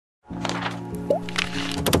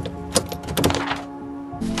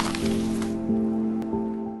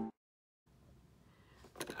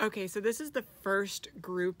Okay, so this is the first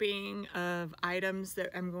grouping of items that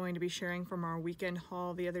I'm going to be sharing from our weekend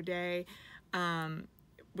haul the other day.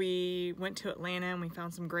 We went to Atlanta and we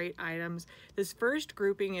found some great items. This first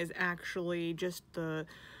grouping is actually just the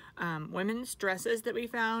women's dresses that we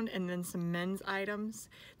found, and then some men's items.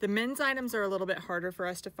 The men's items are a little bit harder for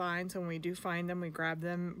us to find, so when we do find them, we grab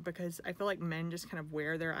them, because I feel like men just kind of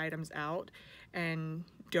wear their items out and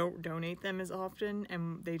don't donate them as often,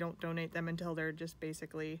 and they don't donate them until they're just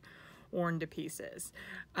basically worn to pieces.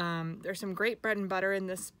 There's some great bread and butter in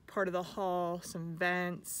this part of the haul, some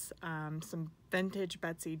Vents, some vintage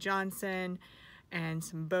Betsy Johnson, and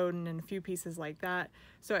some Bowden, and a few pieces like that.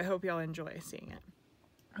 So I hope y'all enjoy seeing it.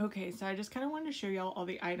 Okay, so I just kind of wanted to show y'all all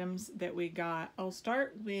the items that we got. I'll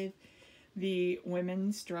start with the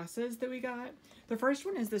women's dresses that we got. The first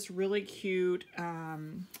one is this really cute,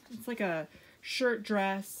 it's like a shirt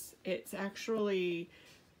dress. It's actually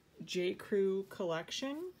J. Crew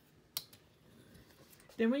collection.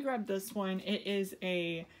 Then we grabbed this one. It is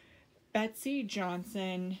a Betsy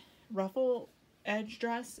Johnson ruffle edge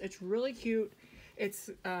dress. It's really cute.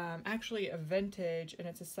 It's actually a vintage, and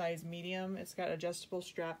it's a size medium. It's got adjustable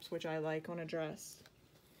straps, which I like on a dress.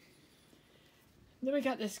 Then we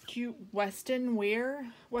got this cute Weston Wear.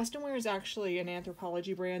 Weston Wear is actually an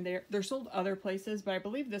Anthropologie brand. They're sold other places, but I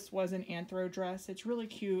believe this was an Anthro dress. It's really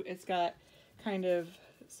cute. It's got kind of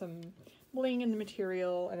some bling in the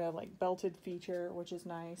material and a like belted feature, which is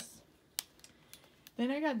nice.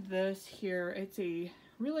 Then I got this here. It's a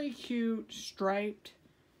really cute striped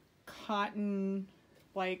cotton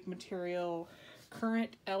like material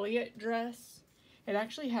Current Elliott dress. It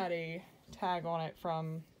actually had a tag on it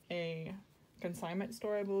from a consignment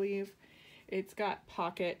store, I believe. It's got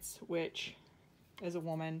pockets, which as a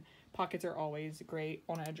woman, pockets are always great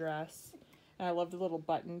on a dress. And I love the little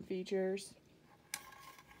button features.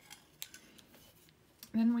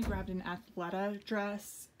 Then we grabbed an Athleta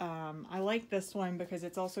dress. I like this one because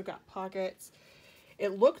it's also got pockets.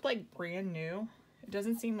 It looked like brand new. It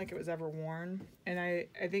doesn't seem like it was ever worn. And I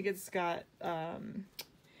think it's got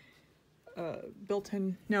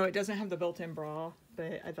built-in, no, it doesn't have the built-in bra,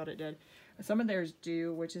 but I thought it did. Some of theirs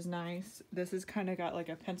do, which is nice. This has kind of got like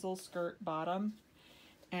a pencil skirt bottom,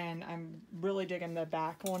 and I'm really digging the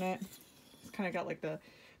back on it. It's kind of got like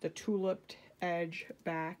the tuliped edge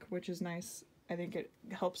back, which is nice. I think it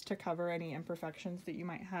helps to cover any imperfections that you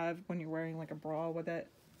might have when you're wearing like a bra with it.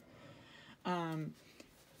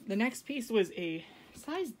 The next piece was a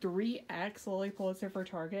size 3X Lily Pulitzer for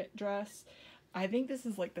Target dress. I think this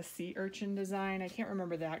is like the sea urchin design. I can't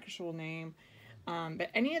remember the actual name. But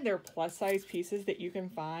any of their plus size pieces that you can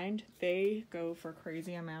find, they go for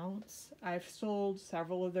crazy amounts. I've sold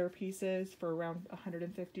several of their pieces for around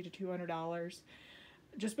 $150 to $200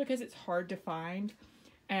 just because it's hard to find.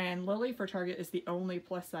 And Lily for Target is the only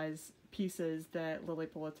plus size pieces that Lily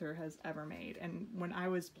Pulitzer has ever made. And when I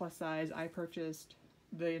was plus size, I purchased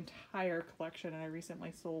the entire collection, and I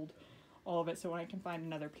recently sold all of it. So when I can find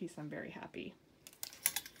another piece, I'm very happy.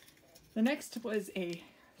 The next was a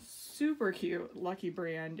super cute Lucky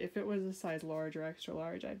brand. If it was a size large or extra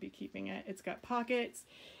large, I'd be keeping it. It's got pockets.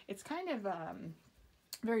 It's kind of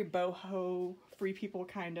very boho, free people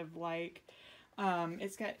kind of like.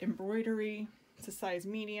 It's got embroidery. It's a size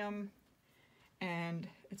medium, and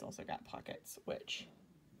it's also got pockets, which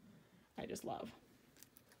I just love.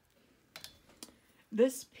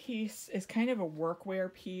 This piece is kind of a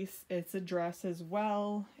workwear piece. It's a dress as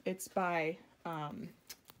well. It's by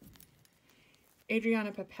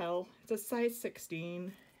Adriana Papel. It's a size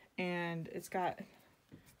 16, and it's got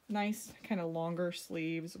nice kind of longer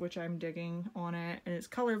sleeves, which I'm digging on it, and it's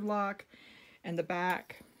color block, and the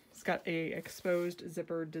back, it's got a exposed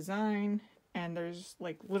zipper design, and there's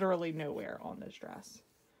like literally no wear on this dress,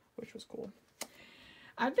 which was cool.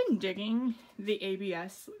 I've been digging the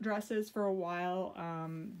ABS dresses for a while.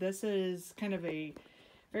 This is kind of a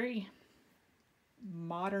very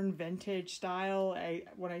modern vintage style.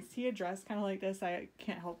 When I see a dress kind of like this, I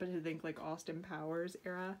can't help but to think like Austin Powers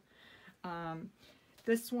era.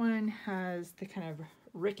 This one has the kind of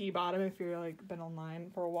Ricky bottom if you're like been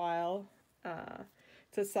online for a while.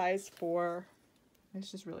 It's a size 4.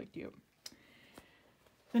 It's just really cute.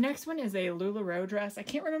 The next one is a LuLaRoe dress. I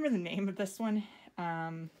can't remember the name of this one,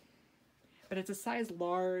 but it's a size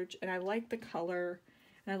large, and I like the color,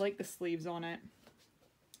 and I like the sleeves on it.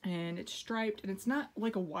 And it's striped, and it's not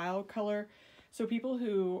like a wild color, so people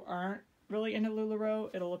who aren't really into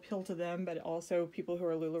LuLaRoe, it'll appeal to them, but also people who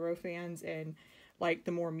are LuLaRoe fans and like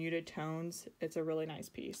the more muted tones, it's a really nice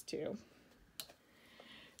piece too.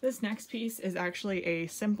 This next piece is actually a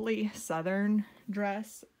Simply Southern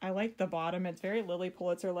dress. I like the bottom. It's very Lily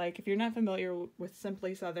Pulitzer-like. If you're not familiar with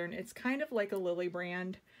Simply Southern, it's kind of like a Lily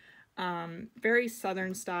brand. Very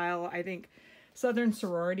Southern style. I think Southern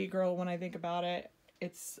sorority girl when I think about it.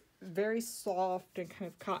 It's very soft and kind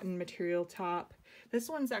of cotton material top. This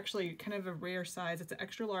one's actually kind of a rare size. It's an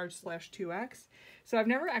extra large / 2X. So I've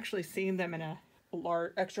never actually seen them in a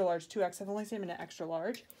extra large 2X. I've only seen them in an extra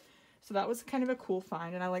large. So that was kind of a cool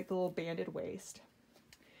find, and I like the little banded waist.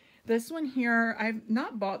 This one here, I've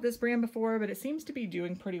not bought this brand before, but it seems to be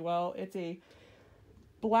doing pretty well. It's a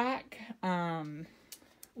black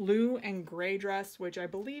blue and gray dress, which I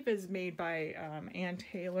believe is made by Ann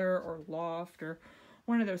Taylor or Loft or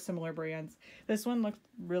one of those similar brands. This one looks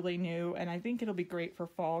really new, and I think it'll be great for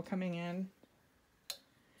fall coming in.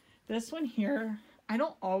 This one here, I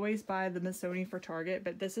don't always buy the Missoni for Target,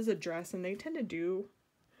 but this is a dress, and they tend to do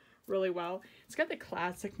really well. It's got the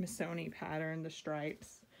classic Missoni pattern, the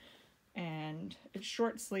stripes, and it's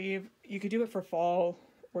short sleeve. You could do it for fall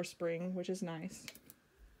or spring, which is nice.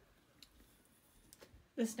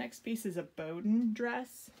 This next piece is a Bowden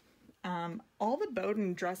dress. All the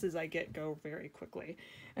Bowden dresses I get go very quickly,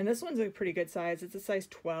 and this one's a pretty good size. It's a size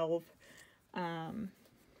 12.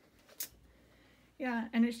 Yeah,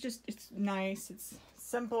 and it's nice. It's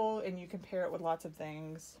simple, and you can pair it with lots of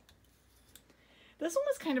things. This one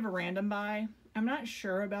was kind of a random buy. I'm not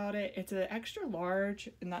sure about it. It's an extra large,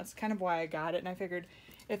 and that's kind of why I got it. And I figured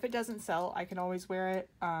if it doesn't sell, I can always wear it.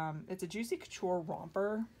 It's a Juicy Couture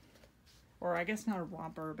romper, or I guess not a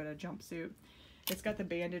romper, but a jumpsuit. It's got the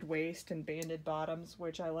banded waist and banded bottoms,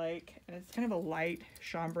 which I like. And it's kind of a light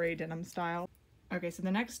chambray denim style. Okay, so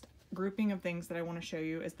the next grouping of things that I want to show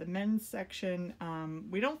you is the men's section.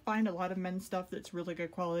 We don't find a lot of men's stuff that's really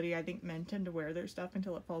good quality. I think men tend to wear their stuff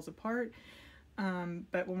until it falls apart.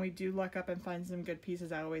 But when we do luck up and find some good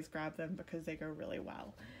pieces, I always grab them because they go really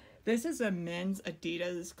well. This is a men's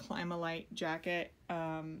Adidas Climalite jacket.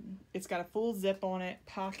 It's got a full zip on it,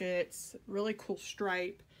 pockets, really cool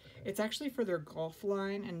stripe. It's actually for their golf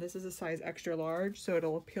line, and this is a size extra large, so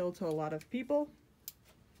it'll appeal to a lot of people.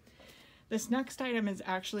 This next item is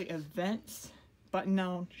actually a Vince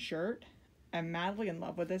button-down shirt. I'm madly in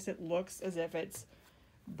love with this. It looks as if it's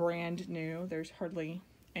brand new. There's hardly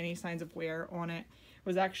any signs of wear on it. It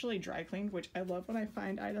was actually dry cleaned, which I love when I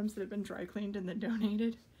find items that have been dry cleaned and then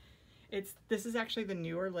donated. This is actually the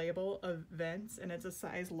newer label of Vince, and it's a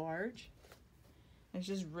size large. It's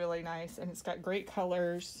just really nice, and it's got great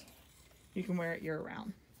colors. You can wear it year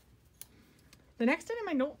round. The next item,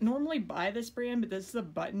 I don't normally buy this brand, but this is a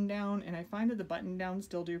button down, and I find that the button downs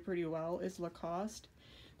still do pretty well, is Lacoste.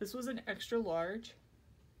 This was an extra large,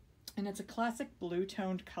 and it's a classic blue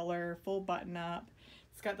toned color, full button up.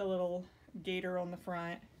 It's got the little gator on the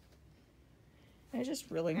front. And it's just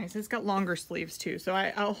really nice. It's got longer sleeves too, so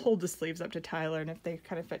I'll hold the sleeves up to Tyler, and if they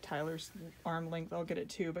kind of fit Tyler's arm length, I'll get it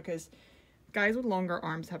too, because guys with longer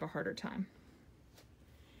arms have a harder time.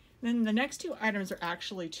 Then the next two items are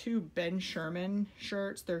actually two Ben Sherman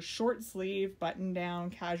shirts. They're short sleeve, button down,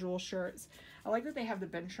 casual shirts. I like that they have the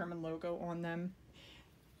Ben Sherman logo on them.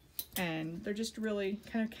 And they're just really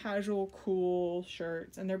kind of casual, cool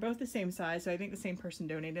shirts. And they're both the same size, so I think the same person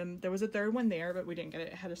donated them. There was a third one there, but we didn't get it.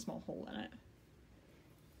 It had a small hole in it.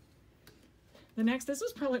 The next, this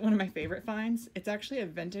was probably one of my favorite finds. It's actually a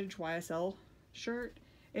vintage YSL shirt.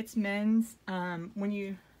 It's men's.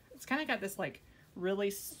 It's kind of got this like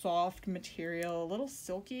really soft material, a little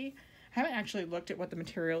silky. I haven't actually looked at what the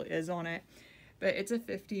material is on it, but it's a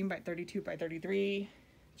 15 by 32 by 33.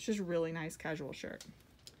 It's just a really nice casual shirt.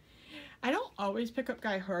 I don't always pick up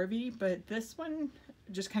Guy Harvey, but this one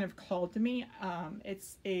just kind of called to me.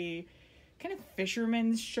 It's a kind of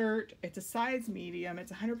fisherman's shirt. It's a size medium.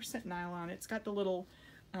 It's 100% nylon. It's got the little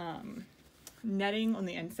netting on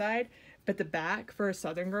the inside, but the back for a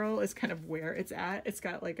Southern girl is kind of where it's at. It's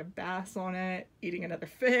got like a bass on it, eating another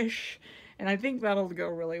fish, and I think that'll go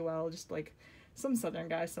really well. Just like some Southern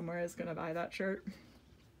guy somewhere is gonna buy that shirt.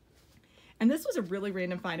 And this was a really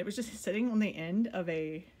random find. It was just sitting on the end of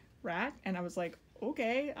a rack, and I was like,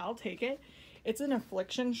 okay, I'll take it. It's an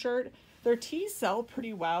Affliction shirt. Their tees sell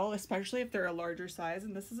pretty well, especially if they're a larger size,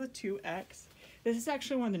 and this is a 2X. This is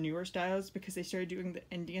actually one of the newer styles because they started doing the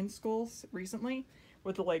Indian skulls recently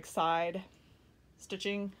with the like side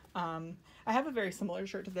stitching. I have a very similar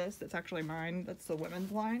shirt to this. That's actually mine. That's the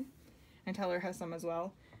women's line, and Tyler has some as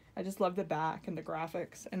well. I just love the back and the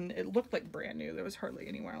graphics, and it looked like brand new. There was hardly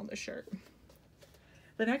anywhere on this shirt.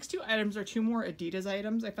 The next two items are two more Adidas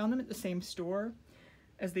items. I found them at the same store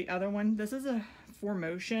as the other one. This is a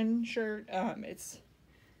 4Motion shirt. It's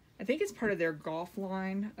I think it's part of their golf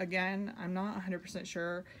line. Again, I'm not 100%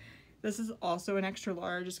 sure. This is also an extra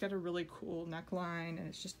large. It's got a really cool neckline and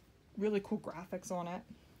it's just really cool graphics on it.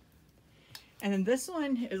 And then this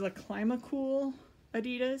one is a Climacool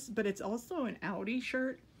Adidas, but it's also an Audi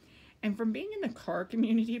shirt. And from being in the car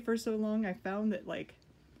community for so long, I found that like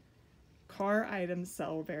car items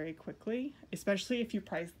sell very quickly, especially if you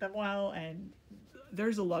price them well, and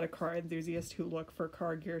there's a lot of car enthusiasts who look for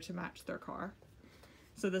car gear to match their car.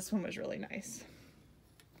 So this one was really nice.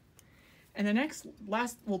 And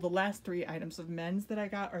the last 3 items of men's that I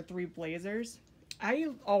got are 3 blazers. I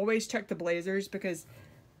always check the blazers because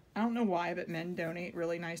I don't know why, but men donate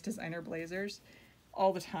really nice designer blazers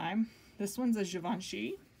all the time. This one's a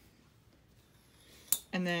Givenchy.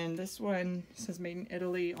 And then this one says made in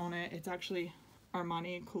Italy on it. It's actually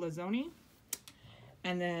Armani Colazzoni.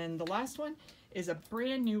 And then the last one is a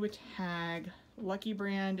brand new tag, Lucky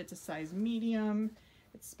brand. It's a size medium.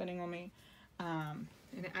 It's spinning on me. And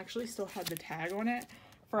it actually still had the tag on it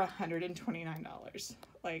for $129.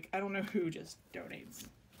 Like, I don't know who just donates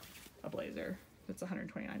a blazer that's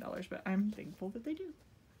 $129, but I'm thankful that they do.